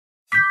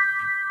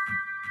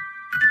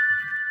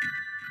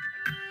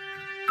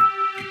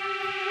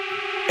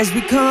As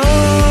we come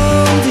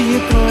to your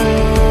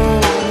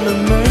throne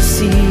of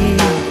mercy,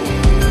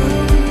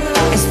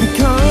 as we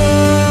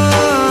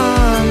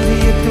come to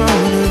your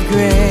throne of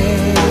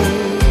grace,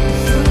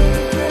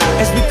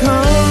 as we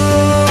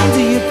come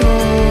to your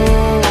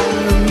throne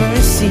of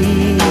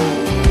mercy,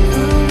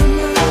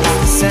 it's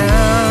the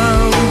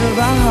sound of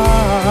our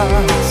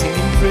hearts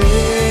singing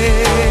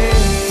praise.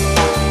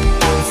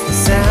 It's the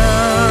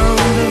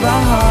sound of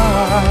our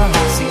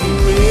hearts singing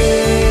praise.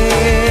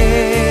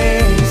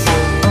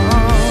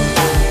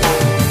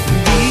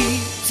 Be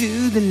to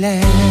the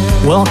Lamb.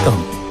 Welcome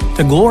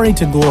to Glory,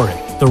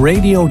 the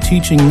radio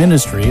teaching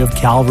ministry of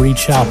Calvary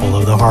Chapel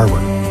of the Harbor.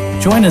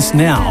 Join us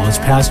now as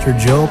Pastor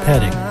Joe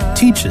Petting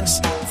teaches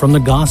from the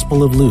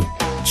Gospel of Luke,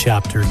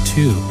 chapter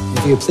 2.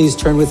 If you please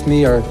turn with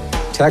me, our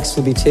text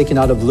will be taken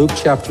out of Luke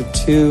chapter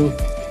 2.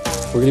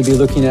 We're going to be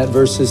looking at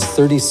verses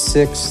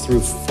 36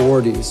 through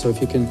 40. So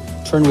if you can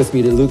turn with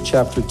me to Luke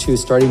chapter 2,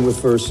 starting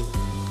with verse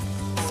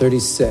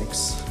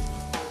 36.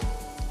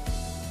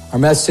 Our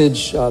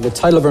message, the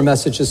title of our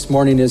message this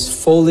morning is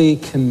Fully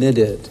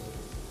Committed.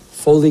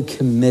 Fully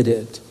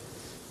Committed.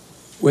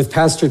 With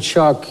Pastor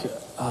Chuck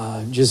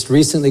just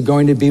recently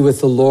going to be with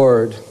the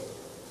Lord,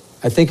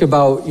 I think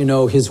about,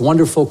 his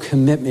wonderful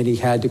commitment he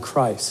had to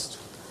Christ.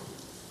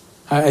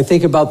 I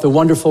think about the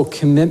wonderful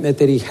commitment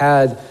that he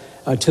had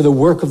to the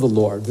work of the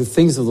Lord, the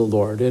things of the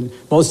Lord. And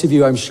most of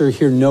you, I'm sure,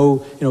 here know,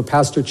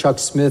 Pastor Chuck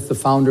Smith, the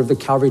founder of the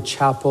Calvary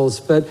Chapels.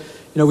 But,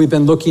 we've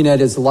been looking at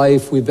his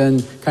life. We've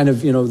been kind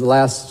of, the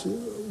last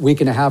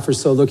week and a half or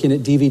so looking at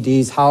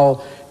DVDs,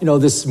 how,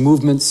 this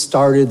movement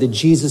started, the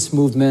Jesus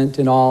movement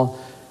and all.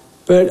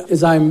 But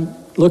as I'm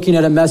looking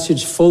at a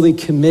message, Fully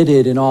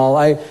Committed and all,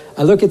 I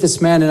look at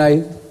this man and I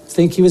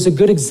think he was a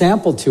good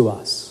example to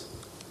us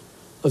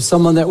of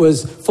someone that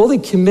was fully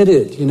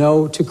committed,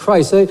 to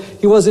Christ.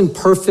 He wasn't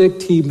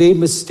perfect. He made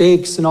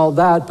mistakes and all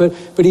that,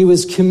 but he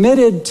was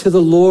committed to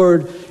the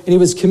Lord and he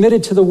was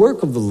committed to the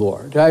work of the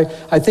Lord.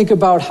 I think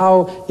about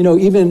how,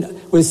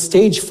 even with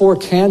stage 4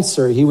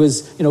 cancer, he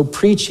was,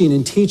 preaching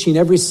and teaching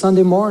every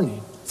Sunday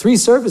morning, 3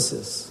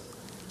 services.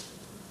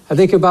 I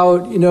think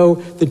about,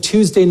 the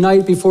Tuesday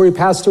night before he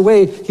passed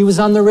away, he was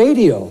on the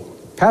radio,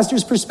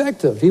 Pastor's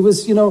Perspective. He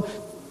was,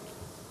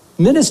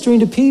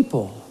 ministering to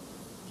people.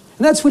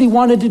 And that's what he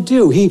wanted to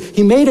do.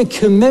 He made a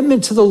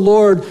commitment to the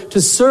Lord,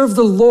 to serve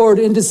the Lord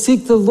and to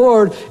seek the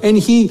Lord. And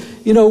he,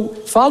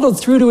 followed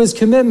through to his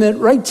commitment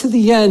right to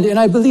the end. And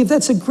I believe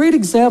that's a great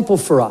example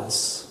for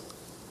us.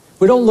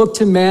 We don't look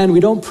to man, we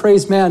don't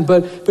praise man,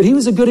 but he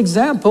was a good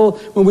example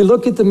when we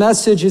look at the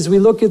message, as we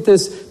look at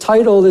this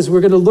title, as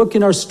we're going to look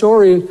in our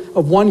story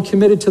of one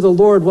committed to the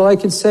Lord. Well, I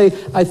can say,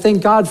 I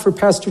thank God for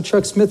Pastor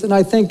Chuck Smith and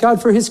I thank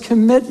God for his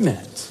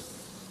commitment.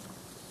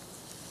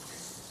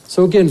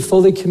 So again,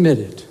 fully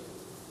committed.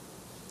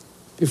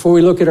 Before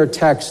we look at our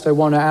text, I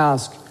want to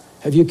ask,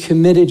 have you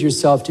committed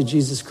yourself to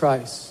Jesus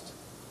Christ?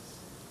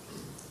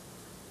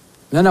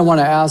 And then I want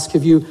to ask,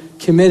 have you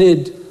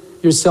committed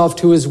yourself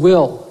to his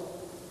will?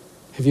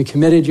 Have you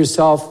committed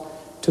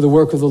yourself to the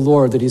work of the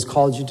Lord that he's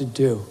called you to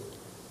do?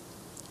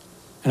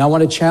 And I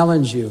want to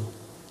challenge you,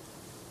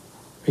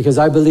 because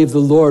I believe the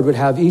Lord would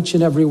have each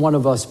and every one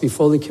of us be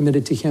fully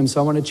committed to him.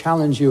 So I want to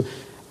challenge you,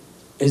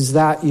 is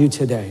that you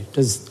today?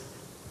 Does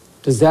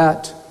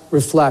that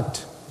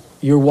reflect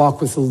your walk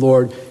with the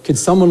Lord? Could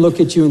someone look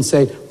at you and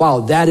say,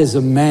 wow, that is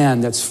a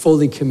man that's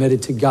fully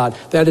committed to God.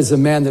 That is a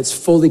man that's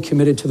fully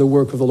committed to the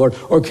work of the Lord.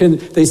 Or can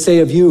they say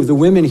of you, the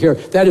women here,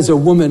 that is a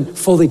woman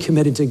fully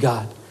committed to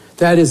God.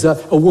 That is a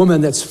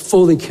woman that's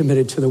fully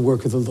committed to the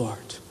work of the Lord.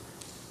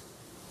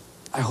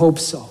 I hope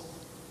so.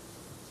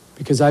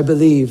 Because I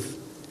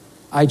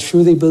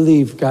truly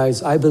believe,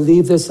 guys, I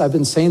believe this. I've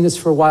been saying this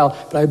for a while,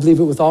 but I believe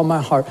it with all my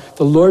heart.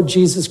 The Lord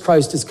Jesus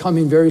Christ is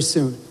coming very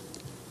soon.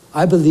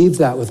 I believe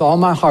that with all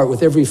my heart,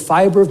 with every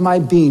fiber of my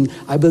being.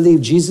 I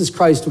believe Jesus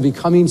Christ will be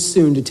coming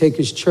soon to take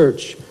his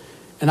church.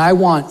 And I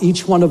want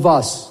each one of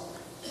us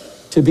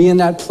to be in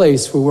that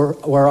place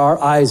where our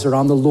eyes are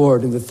on the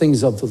Lord and the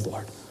things of the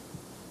Lord.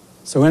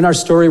 So in our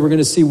story, we're going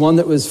to see one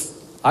that was,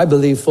 I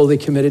believe, fully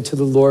committed to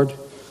the Lord.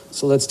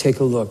 So let's take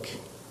a look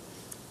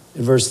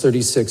in verse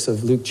 36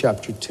 of Luke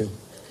chapter 2.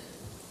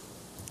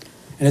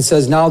 And it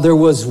says, now there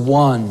was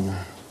one.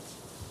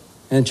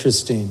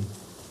 Interesting.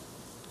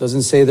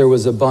 Doesn't say there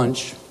was a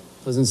bunch.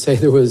 Doesn't say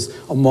there was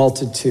a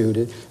multitude.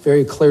 It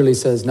very clearly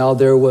says, now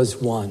there was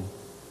one.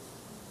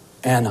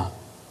 Anna,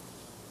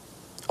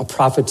 a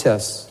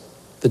prophetess,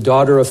 the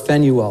daughter of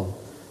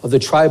Phanuel, of the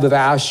tribe of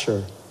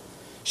Asher.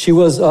 She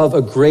was of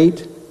a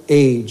great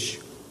age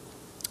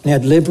and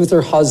had lived with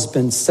her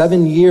husband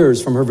 7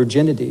 years from her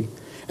virginity.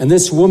 And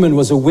this woman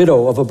was a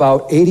widow of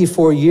about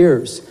 84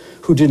 years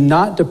who did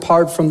not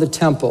depart from the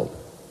temple,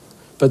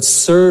 but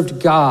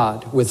served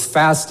God with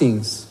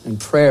fastings and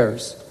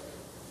prayers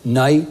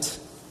night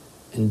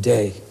and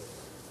day.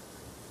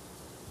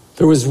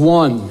 There was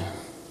one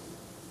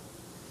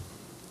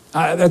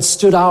That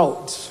stood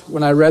out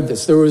when I read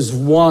this. There was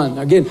one.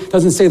 Again, it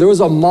doesn't say there was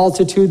a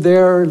multitude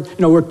there.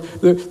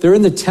 They're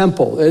in the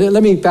temple.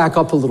 Let me back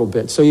up a little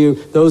bit. So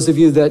those of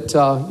you that,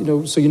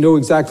 so you know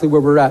exactly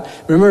where we're at.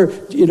 Remember,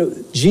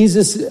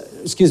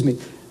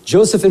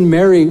 Joseph and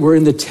Mary were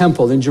in the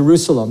temple in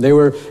Jerusalem. They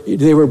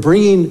were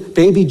bringing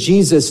baby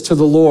Jesus to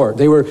the Lord.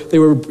 They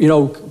were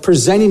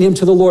presenting him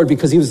to the Lord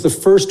because he was the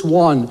first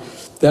one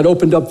that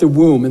opened up the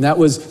womb. And that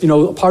was,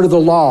 part of the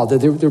law, that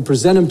they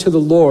present him to the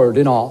Lord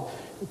and all,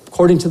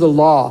 according to the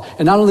law.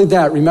 And not only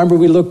that, remember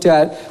we looked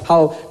at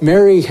how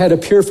Mary had a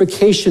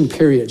purification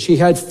period. She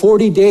had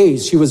 40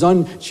 days. She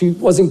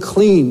wasn't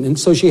clean. And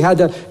so she had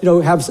to,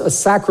 have a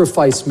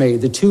sacrifice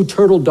made. The 2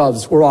 turtle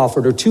doves were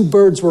offered, or 2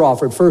 birds were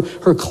offered for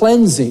her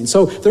cleansing.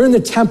 So they're in the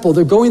temple.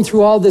 They're going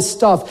through all this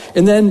stuff.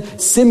 And then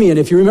Simeon,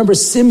 if you remember,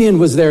 Simeon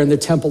was there in the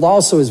temple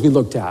also, as we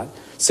looked at.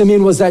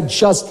 Simeon was that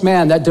just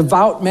man, that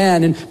devout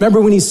man. And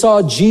remember when he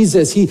saw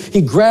Jesus,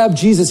 he grabbed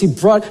Jesus,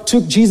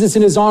 took Jesus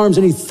in his arms,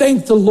 and he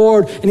thanked the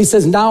Lord. And he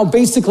says, now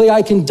basically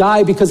I can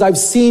die because I've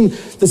seen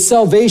the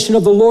salvation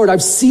of the Lord.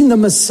 I've seen the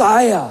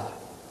Messiah.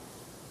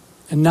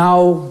 And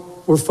now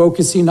we're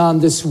focusing on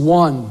this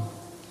one.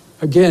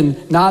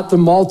 Again, not the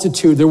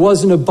multitude. There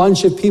wasn't a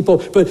bunch of people,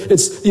 but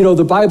it's,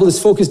 the Bible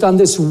is focused on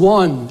this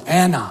one,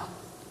 Anna,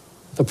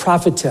 the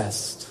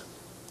prophetess.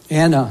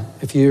 Anna,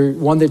 if you're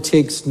one that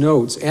takes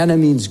notes, Anna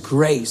means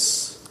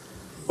grace.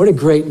 What a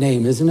great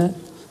name, isn't it?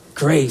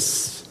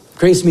 Grace.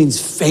 Grace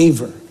means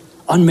favor,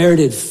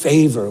 unmerited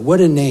favor. What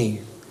a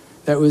name.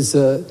 That was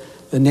the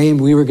name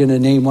we were going to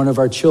name one of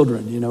our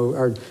children.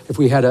 If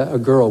we had a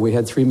girl, we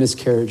had 3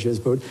 miscarriages,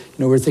 but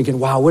we're thinking,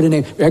 wow, what a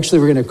name. Actually,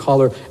 we're going to call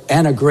her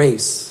Anna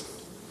Grace.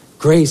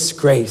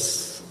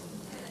 Grace.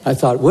 I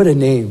thought, what a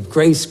name.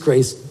 Grace.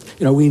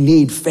 We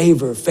need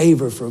favor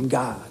from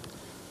God.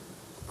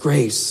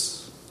 Grace.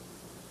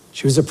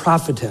 She was a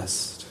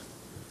prophetess.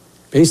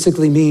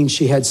 Basically means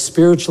she had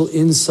spiritual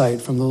insight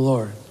from the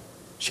Lord.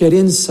 She had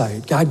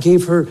insight. God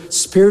gave her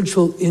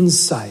spiritual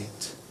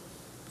insight.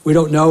 We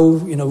don't know,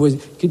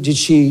 did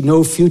she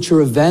know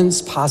future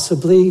events?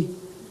 Possibly.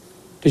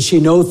 Did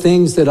she know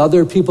things that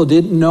other people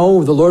didn't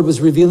know? The Lord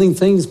was revealing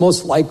things.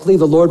 Most likely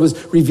the Lord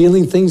was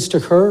revealing things to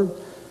her.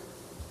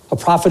 A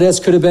prophetess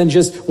could have been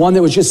just one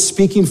that was just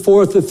speaking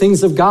forth the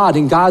things of God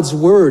in God's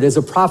word as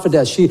a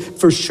prophetess. She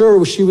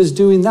was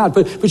doing that.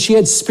 But she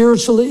had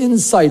spiritual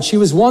insight. She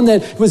was one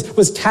that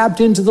was tapped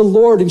into the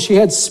Lord, and she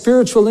had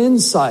spiritual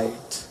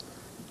insight.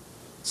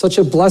 Such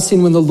a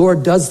blessing when the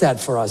Lord does that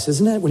for us,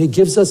 isn't it? When he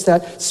gives us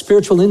that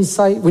spiritual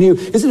insight.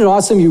 Isn't it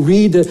awesome? You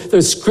read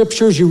the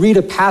scriptures, you read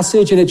a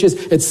passage, and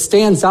it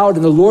stands out,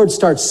 and the Lord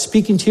starts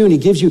speaking to you, and he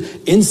gives you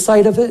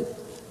insight of it.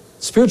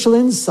 Spiritual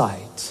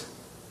insight.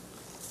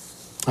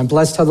 I'm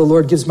blessed how the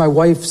Lord gives my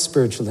wife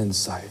spiritual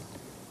insight.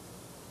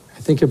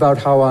 I think about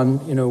how on,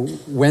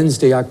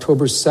 Wednesday,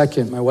 October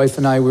 2nd, my wife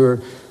and I, we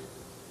were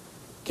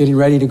getting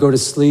ready to go to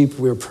sleep.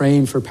 We were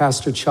praying for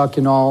Pastor Chuck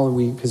and all,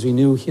 because we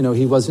knew,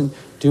 he wasn't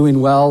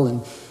doing well.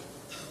 And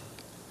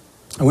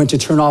I went to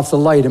turn off the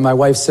light, and my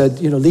wife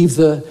said, leave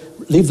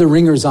the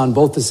ringers on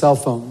both the cell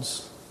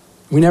phones.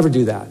 We never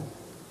do that. And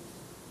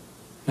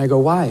I go,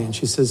 why? And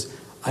she says,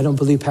 I don't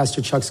believe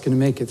Pastor Chuck's going to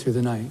make it through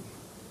the night.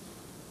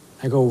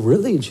 I go,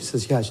 really? And she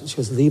says, yeah. She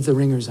goes, leave the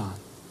ringers on.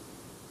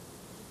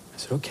 I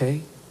said,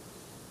 okay.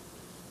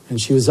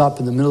 And she was up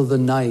in the middle of the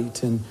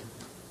night, and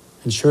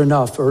sure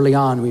enough, early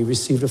on, we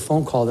received a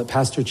phone call that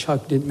Pastor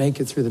Chuck didn't make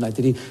it through the night,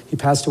 that he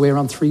passed away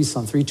around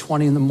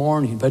 3:20 in the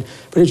morning. But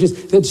it's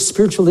just that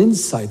spiritual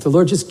insight. The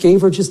Lord just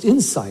gave her just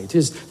insight,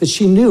 just that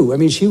she knew. I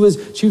mean, she was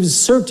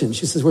certain.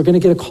 She says, we're going to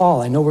get a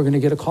call. I know we're going to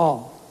get a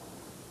call.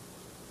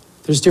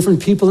 There's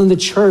different people in the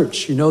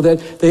church,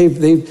 that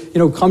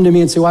they've come to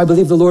me and say, well, I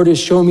believe the Lord is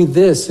showing me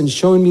this and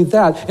showing me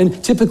that.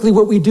 And typically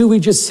what we do,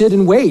 we just sit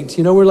and wait.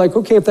 We're like,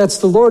 okay, if that's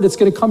the Lord, it's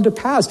going to come to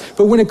pass.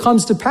 But when it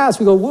comes to pass,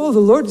 we go, whoa, the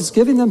Lord is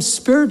giving them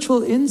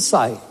spiritual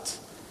insight.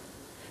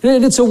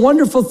 And it's a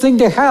wonderful thing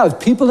to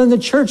have people in the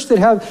church that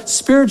have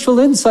spiritual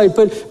insight.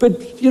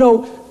 But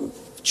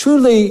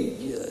truly,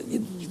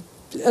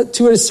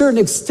 to a certain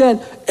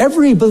extent,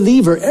 every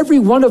believer, every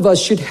one of us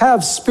should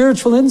have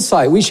spiritual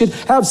insight. We should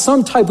have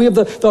we have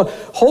the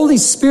Holy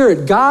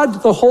Spirit.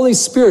 God, the Holy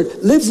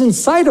Spirit, lives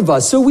inside of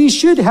us. So we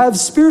should have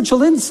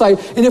spiritual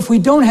insight. And if we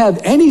don't have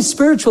any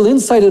spiritual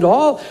insight at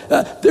all,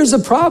 there's a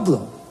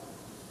problem.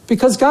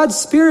 Because God's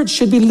Spirit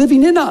should be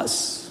living in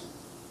us.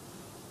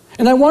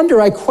 And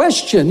I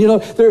question,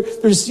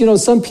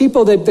 there's some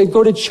people that they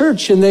go to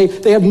church and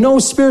they have no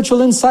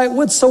spiritual insight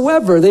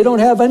whatsoever. They don't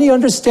have any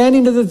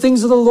understanding of the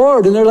things of the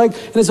Lord. And they're like,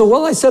 and they say,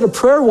 well, I said a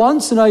prayer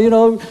once and I,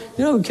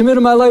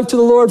 committed my life to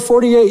the Lord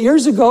 48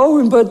 years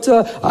ago, but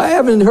I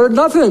haven't heard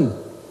nothing.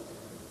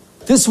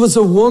 This was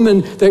a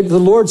woman that the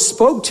Lord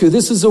spoke to.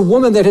 This is a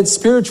woman that had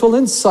spiritual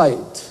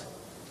insight.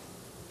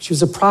 She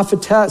was a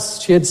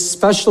prophetess. She had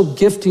special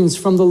giftings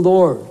from the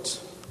Lord.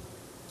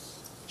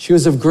 She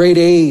was of great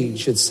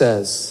age, it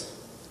says.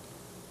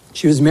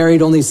 She was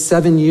married only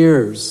 7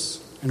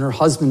 years, and her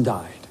husband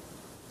died.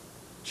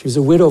 She was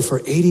a widow for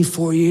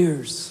 84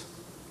 years.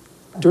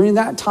 During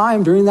that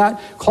time, during that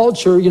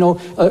culture,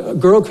 a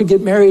girl could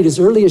get married as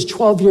early as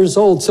 12 years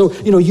old. So,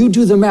 you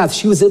do the math.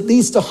 She was at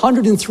least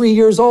 103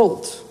 years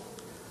old.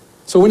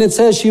 So when it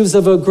says she was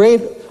of a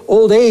great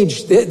old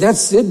age,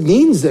 it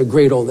means a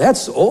great old.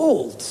 That's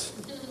old.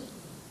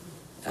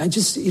 I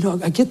just,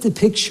 I get the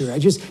picture.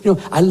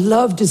 I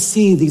love to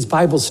see these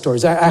Bible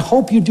stories. I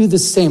hope you do the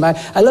same.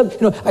 I love,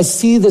 I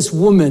see this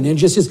woman and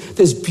just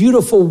this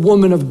beautiful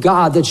woman of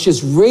God that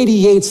just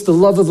radiates the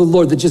love of the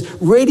Lord, that just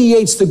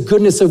radiates the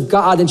goodness of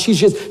God. And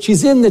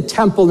she's in the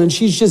temple and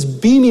she's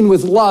just beaming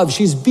with love.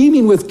 She's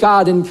beaming with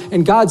God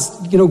and God's,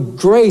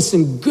 grace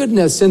and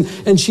goodness.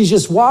 And she's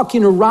just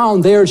walking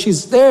around there.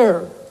 She's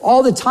there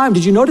all the time.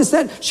 Did you notice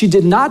that? She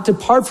did not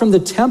depart from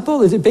the temple.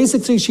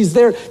 Basically, she's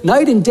there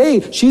night and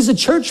day. She's a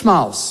church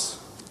mouse.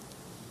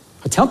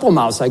 A temple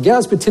mouse, I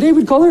guess, but today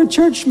we'd call her a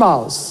church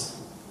mouse.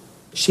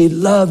 She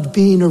loved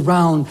being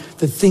around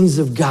the things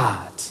of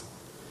God.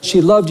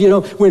 She loved,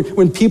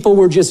 when people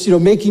were just,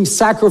 making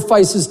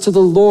sacrifices to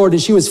the Lord,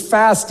 and she was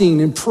fasting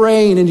and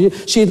praying,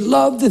 and she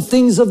loved the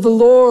things of the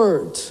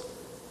Lord.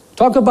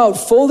 Talk about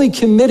fully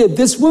committed.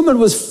 This woman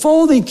was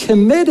fully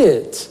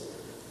committed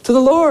to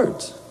the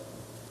Lord.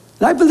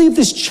 And I believe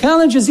this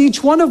challenges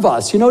each one of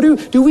us.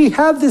 Do we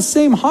have this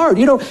same heart?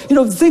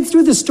 Think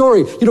through the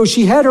story.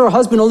 She had her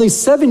husband only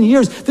 7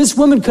 years. This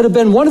woman could have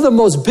been one of the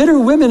most bitter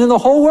women in the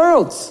whole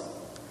world.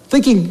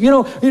 Thinking,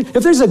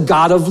 if there's a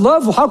God of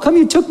love, how come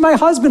you took my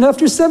husband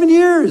after 7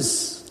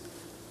 years?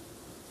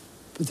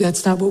 But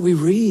that's not what we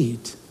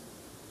read.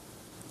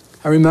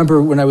 I remember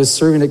when I was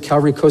serving at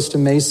Calvary Costa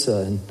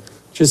Mesa and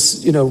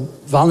just,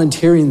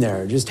 volunteering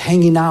there, just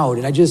hanging out.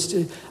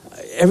 And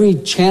every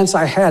chance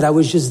I had, I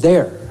was just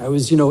there. I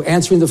was,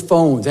 answering the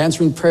phones,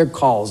 answering prayer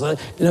calls. And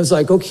I was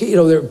like, okay,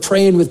 they're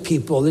praying with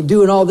people. They're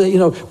doing all the,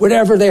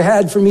 whatever they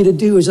had for me to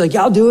do. It's like,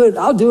 yeah, I'll do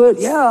it.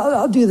 Yeah,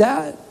 I'll do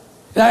that.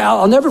 And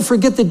I'll never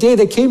forget the day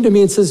they came to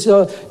me and says,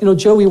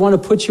 Joe, we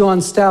want to put you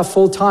on staff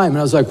full time. And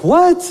I was like,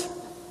 what?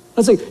 I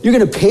was like, you're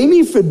going to pay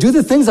me for do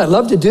the things I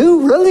love to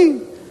do? Really?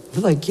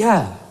 They're like,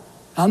 yeah.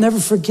 I'll never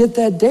forget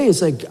that day.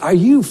 It's like, are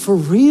you for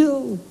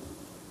real?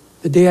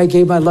 The day I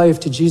gave my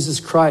life to Jesus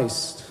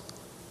Christ.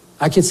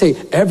 I can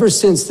say ever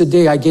since the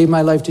day I gave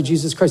my life to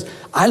Jesus Christ,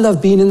 I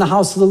love being in the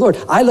house of the Lord.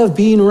 I love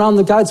being around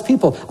the God's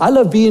people. I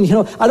love being,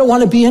 I don't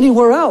want to be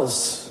anywhere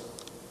else.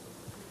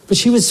 But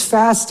she was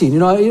fasting.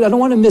 I don't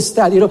want to miss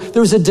that.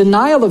 There was a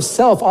denial of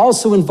self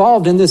also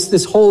involved in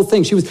this whole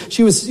thing. She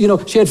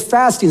had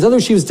fastings.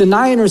 Otherwise, she was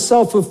denying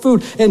herself of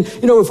food. And,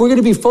 if we're going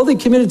to be fully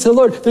committed to the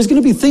Lord, there's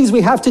going to be things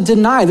we have to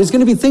deny. There's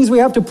going to be things we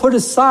have to put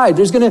aside.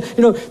 There's going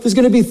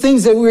to be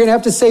things that we're going to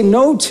have to say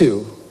no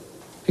to,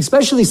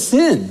 especially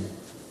sin.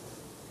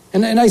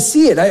 And I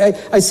see it.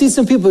 I see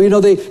some people,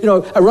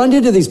 I run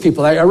into these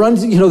people. I run,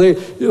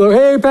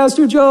 hey,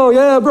 Pastor Joe,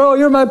 yeah, bro,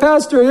 you're my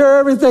pastor, you're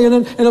everything.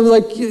 And I'm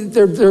like,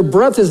 their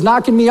breath is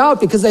knocking me out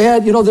because they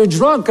had, they're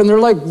drunk and they're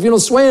like,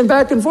 swaying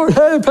back and forth.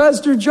 Hey,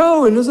 Pastor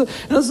Joe. And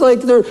it's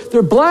like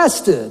they're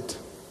blasted.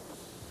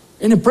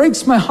 And it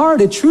breaks my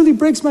heart. It truly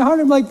breaks my heart.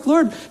 I'm like,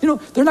 Lord,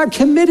 they're not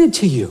committed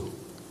to you.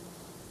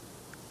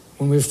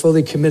 When we're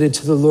fully committed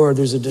to the Lord,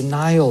 there's a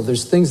denial.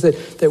 There's things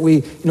that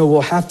we,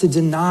 will have to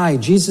deny.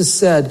 Jesus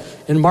said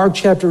in Mark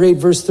chapter 8,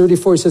 verse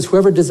 34, he says,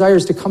 whoever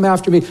desires to come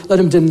after me, let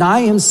him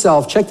deny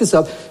himself. Check this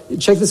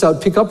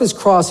out. Pick up his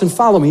cross and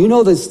follow me. You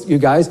know this, you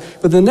guys.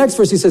 But the next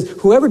verse, he says,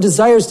 whoever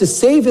desires to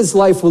save his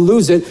life will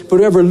lose it, but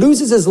whoever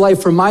loses his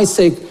life for my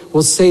sake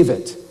will save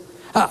it.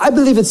 I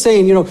believe it's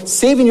saying,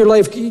 saving your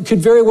life could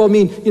very well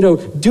mean,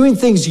 doing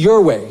things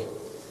your way.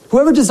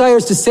 Whoever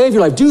desires to save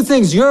your life, do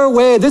things your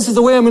way. This is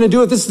the way I'm going to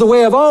do it. This is the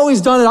way I've always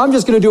done it. I'm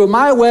just going to do it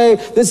my way.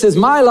 This is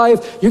my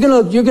life. You're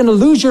going to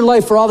lose your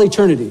life for all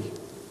eternity.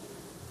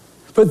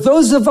 But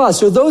those of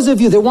us, or those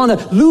of you that want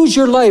to lose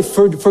your life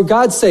for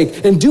God's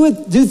sake and do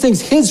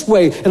things His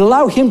way and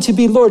allow Him to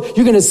be Lord,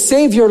 you're going to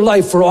save your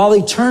life for all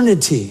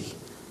eternity.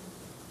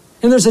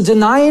 And there's a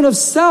denying of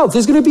self.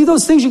 There's going to be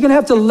those things you're going to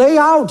have to lay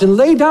out and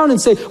lay down and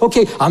say,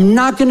 okay, I'm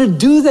not going to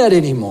do that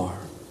anymore.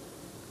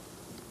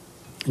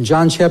 In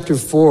John chapter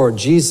 4,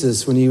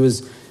 Jesus, when he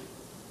was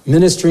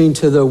ministering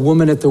to the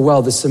woman at the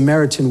well, the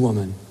Samaritan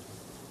woman,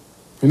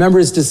 remember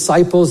his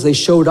disciples, they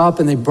showed up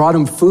and they brought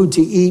him food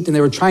to eat and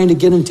they were trying to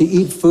get him to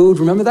eat food.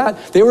 Remember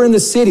that? They were in the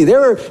city. They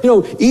were,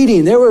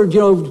 eating. They were,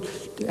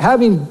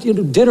 having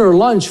dinner or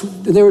lunch.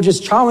 They were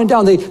just chowing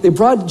down. They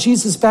brought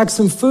Jesus back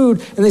some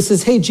food and they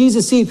says, hey,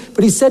 Jesus, eat.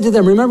 But he said to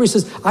them, remember, he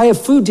says, I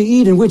have food to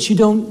eat in which you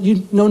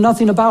know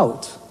nothing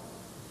about.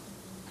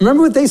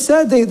 Remember what they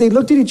said? They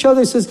looked at each other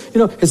and says,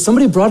 has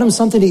somebody brought him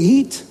something to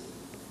eat?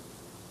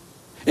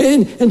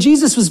 And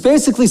Jesus was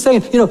basically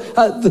saying,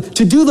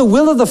 to do the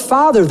will of the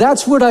Father,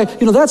 that's what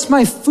that's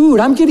my food.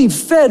 I'm getting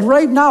fed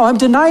right now. I'm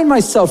denying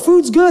myself.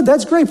 Food's good.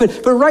 That's great.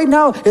 But right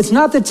now, it's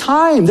not the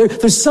time.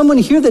 There's someone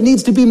here that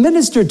needs to be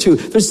ministered to.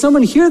 There's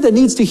someone here that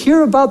needs to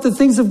hear about the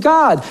things of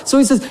God. So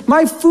he says,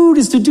 my food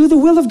is to do the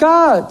will of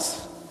God.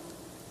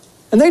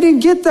 And they didn't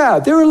get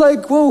that. They were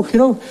like, whoa,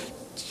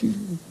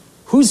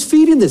 who's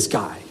feeding this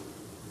guy?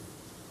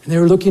 And they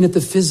were looking at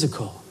the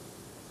physical.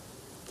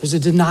 There's a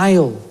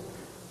denial.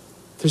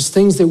 There's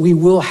things that we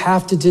will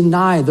have to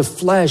deny, the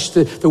flesh,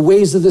 the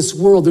ways of this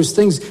world. There's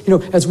things,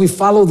 as we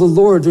follow the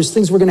Lord, there's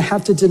things we're going to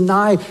have to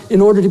deny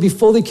in order to be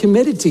fully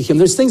committed to him.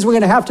 There's things we're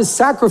going to have to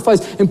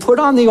sacrifice and put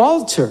on the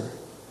altar.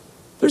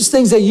 There's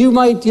things that you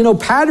might,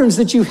 patterns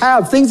that you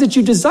have, things that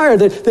you desire,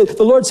 that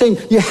the Lord's saying,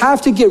 you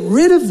have to get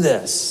rid of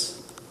this.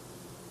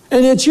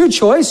 And it's your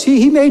choice.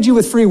 He made you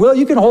with free will.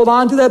 You can hold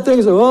on to that thing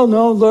and say, oh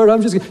no, Lord,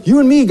 you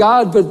and me,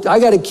 God, but I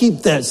got to keep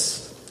this.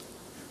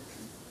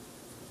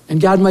 And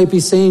God might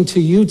be saying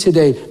to you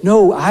today,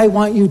 no, I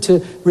want you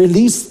to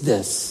release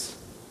this.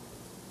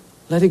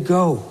 Let it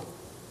go.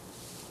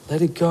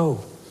 Let it go.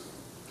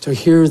 So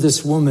here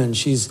this woman,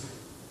 she's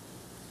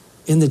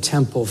in the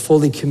temple,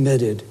 fully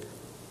committed,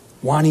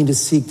 wanting to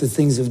seek the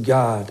things of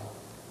God.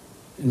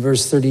 In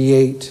verse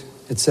 38,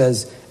 it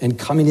says, and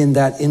coming in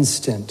that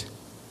instant,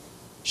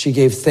 she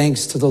gave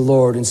thanks to the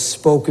Lord and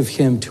spoke of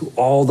him to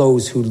all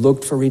those who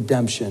looked for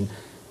redemption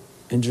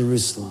in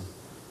Jerusalem.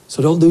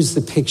 So don't lose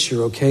the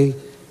picture, okay?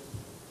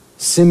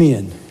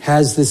 Simeon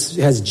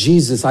has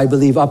Jesus, I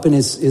believe, up in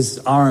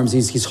his arms.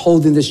 He's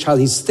holding this child.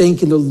 He's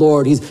thanking the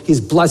Lord. He's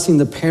blessing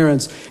the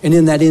parents. And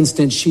in that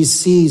instant, she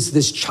sees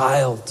this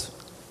child.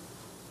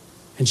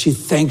 And she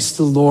thanks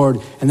the Lord.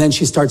 And then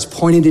she starts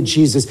pointing to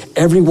Jesus.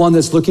 Everyone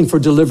that's looking for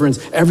deliverance,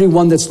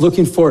 everyone that's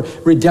looking for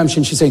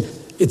redemption, she's saying,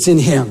 it's in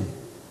him.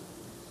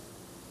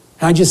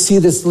 And I just see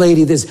this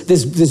lady,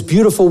 this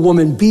beautiful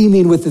woman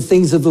beaming with the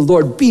things of the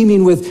Lord,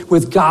 beaming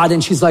with God.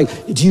 And she's like,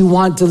 do you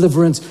want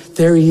deliverance?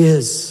 There he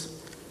is.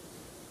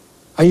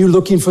 Are you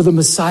looking for the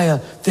Messiah?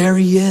 There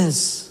he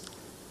is.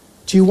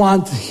 Do you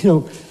want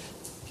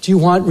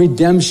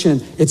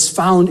redemption? It's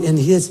found in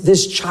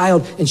this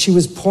child. And she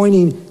was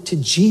pointing to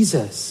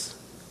Jesus.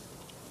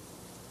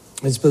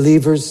 As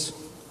believers,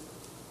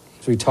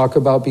 as we talk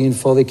about being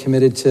fully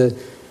committed to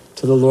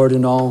the Lord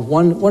and all,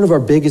 one of our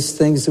biggest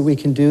things that we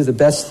can do, the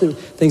best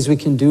things we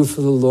can do for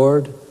the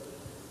Lord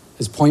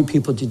is point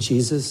people to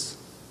Jesus.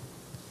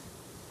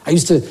 I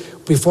used to,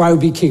 before I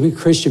became a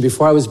Christian,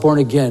 before I was born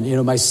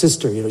again, my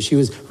sister, she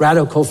was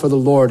radical for the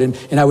Lord.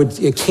 And I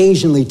would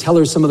occasionally tell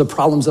her some of the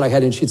problems that I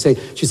had. And she said,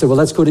 well,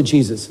 let's go to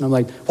Jesus. And I'm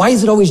like, why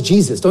is it always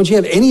Jesus? Don't you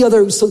have any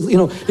other,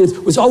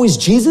 it was always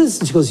Jesus?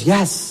 And she goes,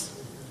 yes.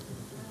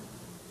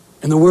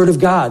 And the Word of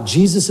God,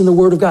 Jesus in the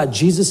Word of God,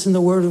 Jesus in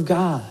the Word of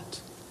God.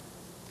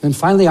 And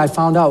finally I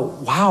found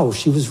out, wow,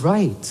 she was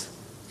right.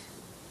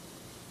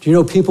 Do you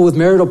know people with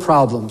marital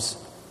problems?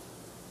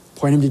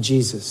 Point them to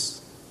Jesus.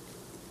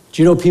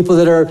 Do you know people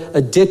that are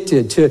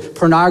addicted to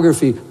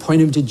pornography?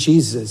 Point them to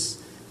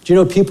Jesus. Do you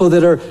know people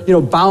that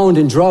are, bound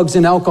in drugs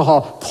and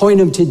alcohol? Point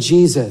them to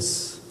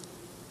Jesus.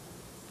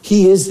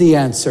 He is the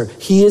answer.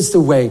 He is the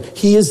way.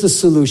 He is the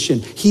solution.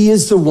 He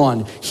is the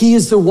one. He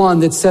is the one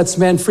that sets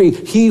man free.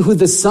 He who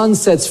the Son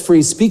sets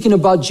free, speaking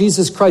about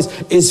Jesus Christ,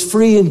 is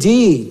free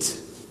indeed.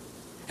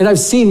 And I've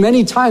seen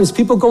many times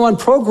people go on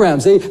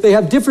programs. They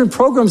have different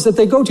programs that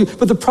they go to.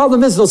 But the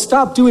problem is they'll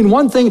stop doing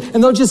one thing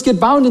and they'll just get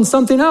bound in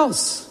something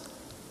else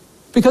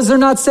because they're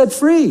not set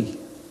free.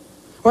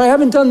 Or I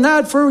haven't done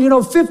that for,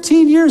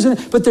 15 years.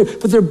 But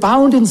they're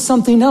bound in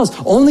something else.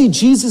 Only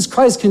Jesus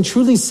Christ can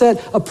truly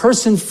set a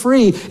person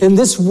free. And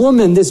this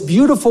woman, this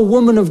beautiful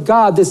woman of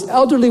God, this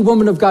elderly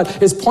woman of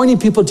God is pointing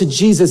people to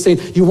Jesus saying,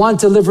 you want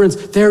deliverance?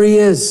 There he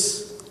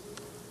is.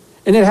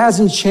 And it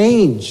hasn't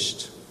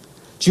changed.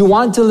 Do you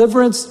want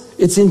deliverance?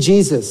 It's in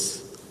Jesus.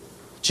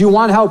 Do you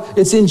want help?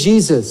 It's in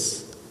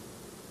Jesus.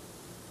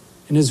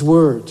 In his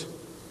word.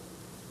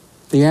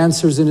 The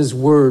answer's in his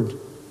word.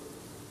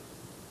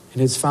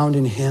 And it's found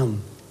in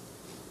him.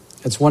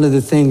 That's one of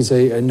the things.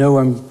 I know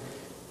I'm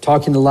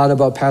talking a lot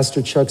about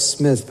Pastor Chuck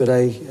Smith, but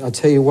I'll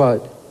tell you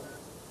what,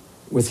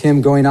 with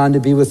him going on to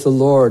be with the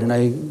Lord,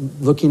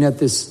 and looking at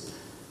this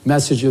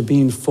message of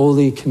being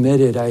fully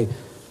committed, I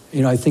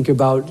think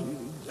about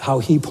how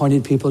he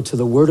pointed people to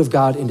the Word of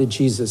God and to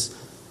Jesus.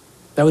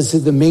 That was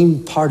the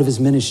main part of his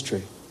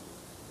ministry.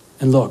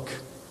 And look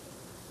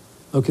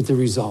at the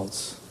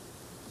results.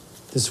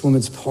 This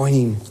woman's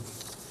pointing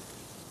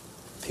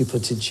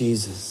people to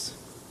Jesus.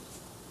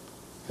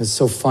 It's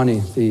so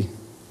funny.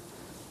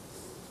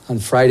 On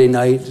Friday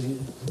night,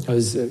 I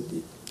was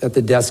at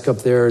the desk up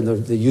there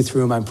in the youth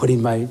room. I'm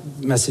putting my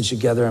message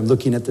together. I'm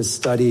looking at this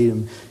study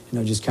and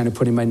just kind of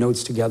putting my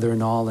notes together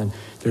and all. And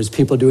there's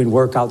people doing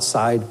work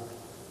outside.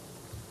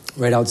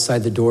 Right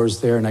outside the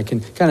doors there, and I can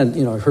kind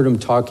of, I heard him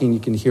talking,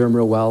 you can hear him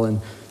real well, and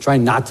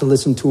trying not to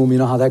listen to him,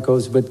 how that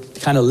goes, but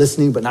kind of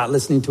listening, but not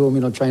listening to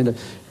him, trying to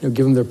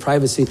give them their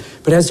privacy.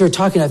 But as they were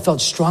talking, I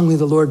felt strongly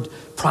the Lord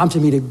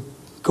prompted me to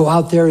go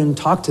out there and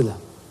talk to them.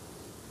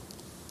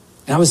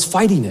 And I was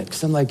fighting it,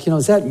 because I'm like,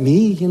 is that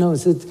me?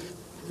 Is it,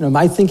 am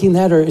I thinking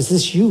that, or is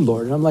this you,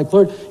 Lord? And I'm like,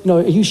 Lord,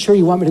 are you sure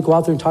you want me to go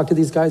out there and talk to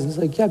these guys? And he's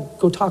like, yeah,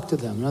 go talk to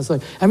them. And I was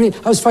like, I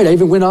was fighting. I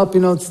even went up,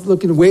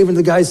 looking, waving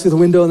to the guys through the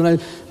window, and then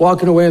I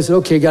walking away. I said,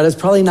 okay, God, it's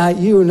probably not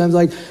you. And I'm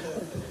like,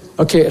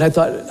 okay. And I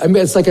thought,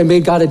 it's like I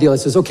made God a deal. I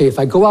says, okay, if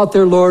I go out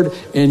there, Lord,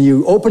 and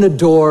you open a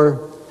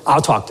door,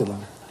 I'll talk to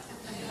them.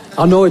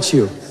 I'll know it's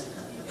you.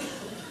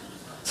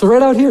 So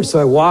right out here. So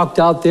I walked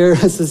out there.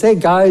 I says, hey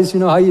guys,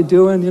 how you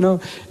doing?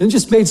 And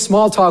just made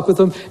small talk with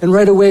them. And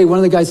right away, one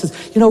of the guys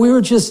says, we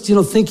were just,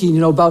 thinking,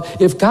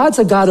 about if God's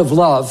a God of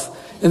love,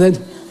 and then,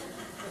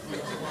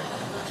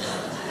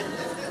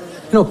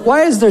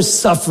 why is there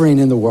suffering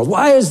in the world?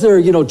 Why is there,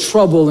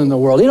 trouble in the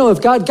world?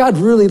 If God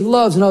really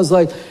loves, and I was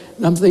like,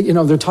 I'm thinking,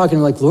 they're talking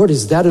like, Lord,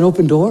 is that an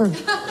open door? And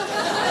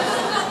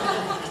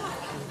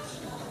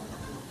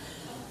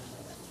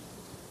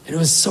it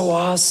was so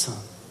awesome.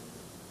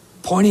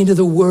 Pointing to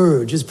the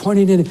Word, just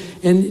pointing in,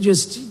 and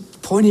just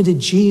pointing to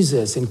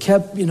Jesus, and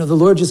kept, the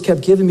Lord just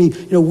kept giving me,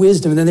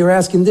 wisdom. And then they were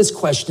asking this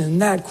question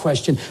and that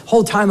question.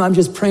 Whole time I'm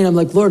just praying. I'm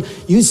like, Lord,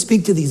 you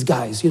speak to these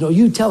guys.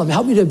 You tell them,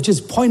 help me to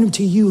just point them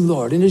to you,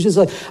 Lord. And it's just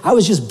like, I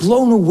was just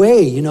blown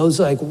away. It was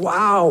like,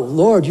 wow,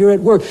 Lord, you're at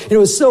work. And it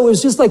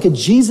was just like a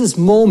Jesus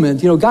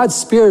moment. God's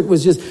Spirit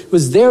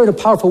was there in a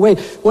powerful way.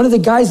 One of the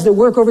guys that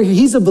work over here,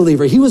 he's a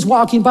believer. He was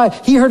walking by,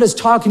 he heard us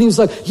talk, and he was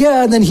like,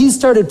 yeah. And then he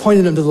started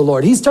pointing them to the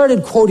Lord. He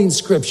started quoting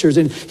scriptures,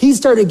 and he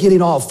started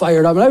getting all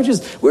fired up.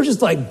 And we're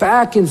just like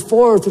back and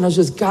forth, and I was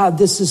just, God,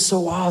 this is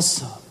so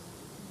awesome.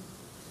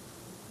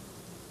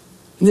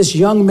 And this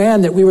young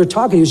man that we were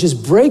talking, he was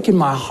just breaking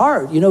my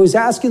heart. He was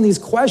asking these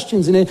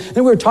questions, and then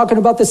we were talking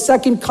about the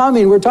second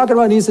coming. We were talking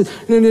about, and he said,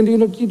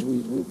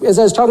 as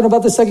I was talking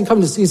about the second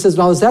coming, he says,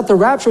 now, is that the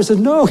rapture? I said,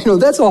 no,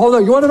 that's a whole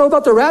other. You want to know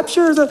about the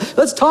rapture?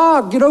 Let's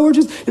talk. We're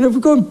just, we're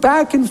going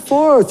back and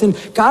forth, and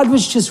God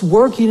was just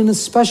working in a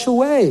special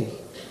way.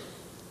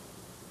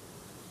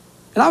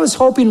 And I was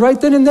hoping right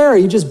then and there,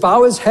 he'd just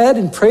bow his head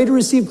and pray to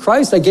receive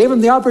Christ. I gave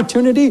him the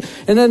opportunity.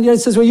 And then he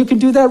says, well, you can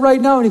do that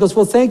right now. And he goes,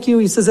 well, thank you.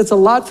 He says, it's a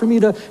lot for me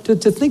to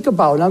think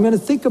about. And I'm going to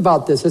think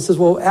about this. I says,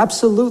 well,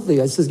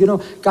 absolutely. I says,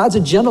 God's a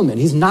gentleman.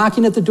 He's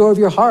knocking at the door of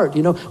your heart.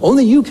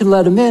 Only you can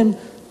let him in.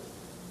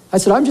 I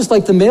said, I'm just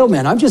like the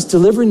mailman. I'm just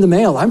delivering the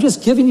mail. I'm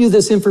just giving you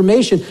this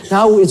information.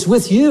 Now it's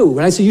with you.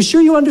 And I said, you sure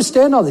you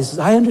understand all this? He says,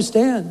 I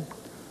understand.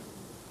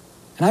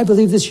 And I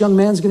believe this young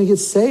man's going to get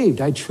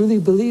saved. I truly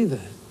believe it.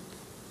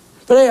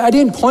 But I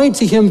didn't point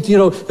to him,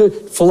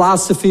 the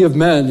philosophy of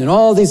men and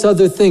all these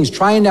other things,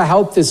 trying to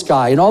help this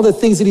guy and all the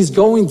things that he's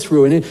going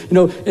through. And,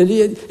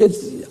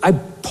 I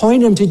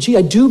point him to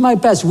Jesus. I do my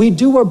best. We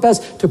do our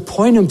best to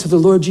point him to the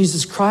Lord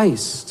Jesus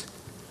Christ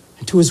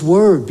and to his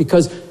word,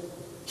 because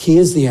he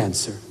is the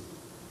answer.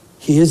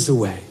 He is the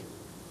way.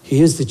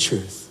 He is the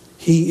truth.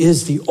 He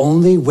is the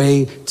only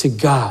way to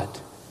God.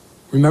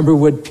 Remember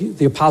what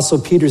the Apostle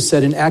Peter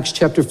said in Acts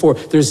chapter 4.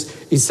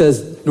 He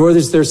says, nor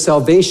is there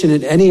salvation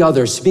in any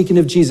other, speaking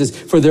of Jesus,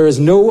 for there is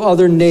no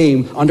other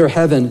name under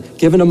heaven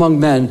given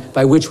among men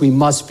by which we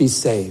must be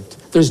saved.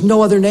 There's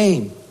no other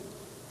name.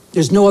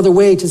 There's no other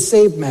way to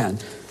save man.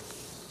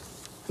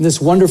 And this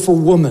wonderful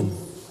woman,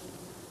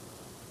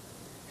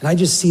 and I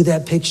just see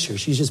that picture.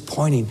 She's just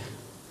pointing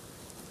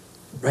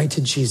right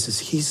to Jesus.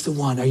 He's the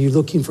one. Are you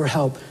looking for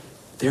help?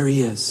 There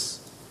he is.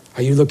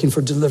 Are you looking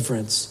for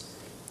deliverance?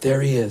 There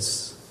he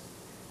is.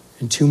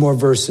 In 2 more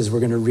verses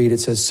we're going to read. It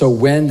says, so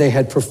when they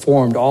had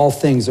performed all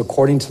things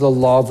according to the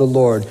law of the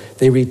Lord,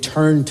 they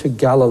returned to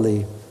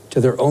Galilee,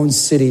 to their own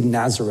city,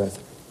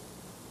 Nazareth.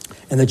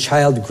 And the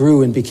child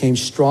grew and became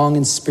strong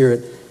in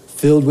spirit,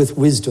 filled with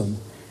wisdom,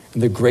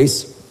 and the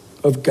grace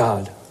of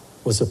God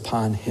was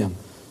upon him.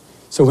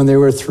 So when they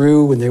were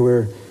through,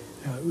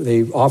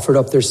 they offered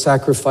up their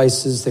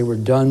sacrifices, they were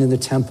done in the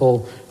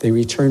temple, they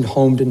returned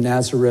home to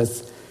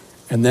Nazareth,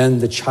 and then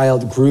the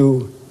child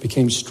grew,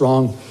 became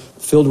strong,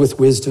 filled with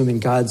wisdom, and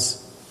God's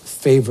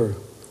favor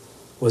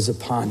was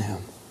upon him.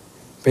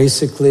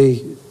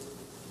 Basically,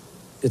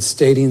 it's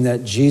stating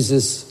that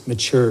Jesus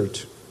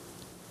matured.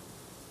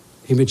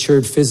 He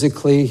matured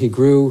physically, he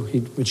grew, he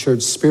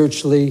matured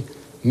spiritually,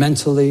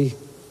 mentally.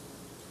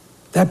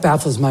 That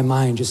baffles my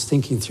mind just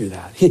thinking through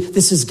that.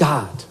 This is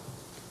God.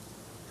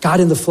 God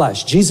in the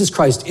flesh. Jesus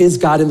Christ is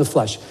God in the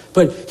flesh,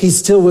 but he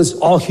still was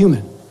all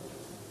human.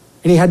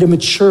 And he had to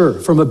mature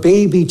from a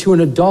baby to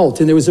an adult.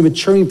 And there was a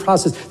maturing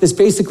process. This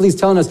basically is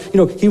telling us,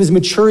 he was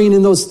maturing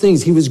in those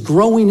things. He was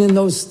growing in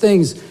those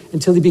things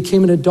until he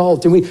became an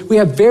adult. And we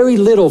have very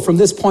little from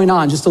this point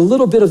on, just a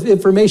little bit of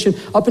information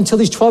up until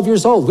he's 12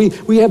 years old.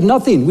 We have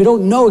nothing. We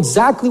don't know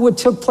exactly what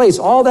took place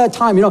all that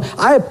time.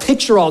 I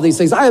picture all these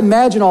things. I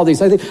imagine all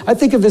these. I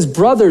think of his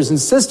brothers and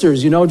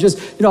sisters,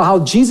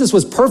 how Jesus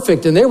was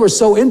perfect and they were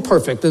so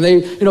imperfect. And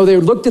they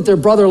looked at their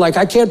brother like,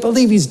 I can't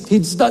believe he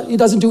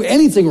doesn't do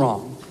anything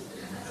wrong.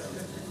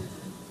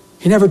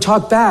 He never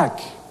talked back.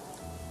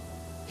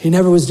 He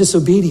never was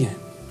disobedient.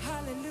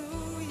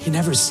 He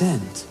never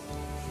sinned.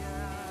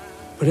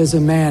 But as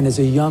a man, as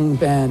a young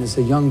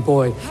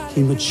boy,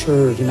 he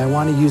matured. And I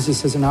want to use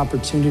this as an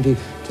opportunity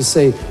to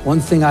say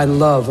one thing I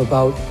love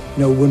about,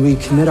 when we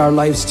commit our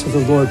lives to the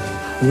Lord,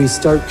 when we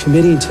start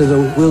committing to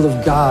the will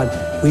of God,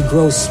 we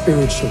grow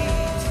spiritually.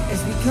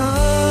 As we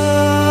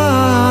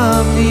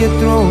come to your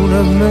throne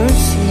of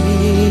mercy,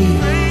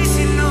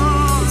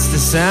 it's the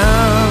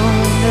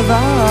sound of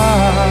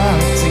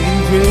our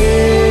singing praise.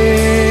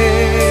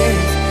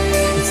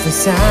 It's the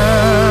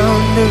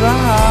sound of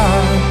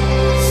our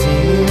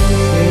singing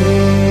praise.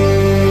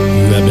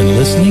 You have been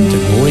listening listening to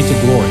Glory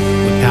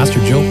with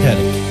Pastor Joe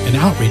Pettit, an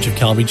outreach of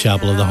Calvary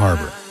Chapel of the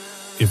Harbor.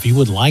 If you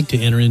would like to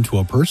enter into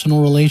a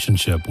personal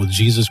relationship with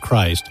Jesus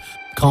Christ,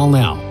 call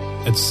now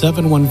at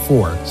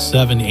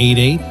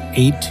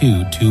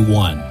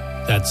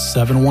 714-788-8221. That's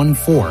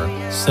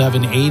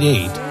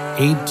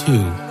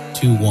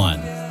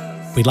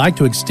 714-788-8221. We'd like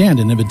to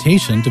extend an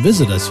invitation to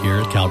visit us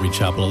here at Calvary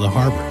Chapel of the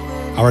Harbor.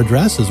 Our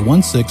address is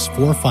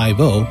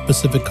 16450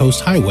 Pacific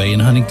Coast Highway in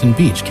Huntington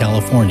Beach,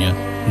 California,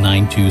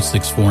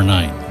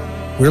 92649.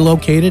 We're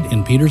located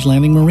in Peters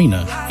Landing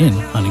Marina in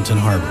Huntington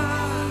Harbor.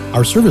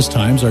 Our service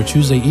times are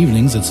Tuesday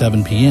evenings at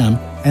 7 p.m.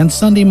 and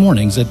Sunday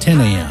mornings at 10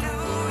 a.m.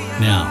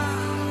 Now,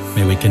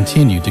 may we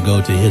continue to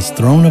go to His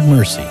throne of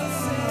mercy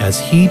as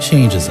He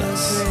changes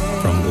us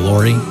from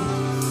glory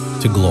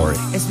to glory.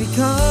 As we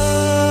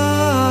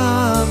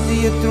come to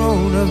your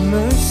throne of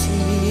mercy,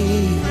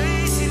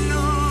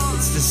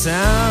 it's the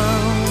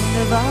sound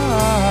of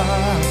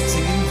our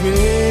singing praise.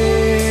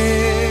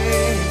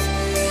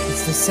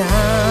 It's the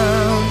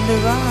sound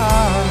of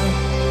our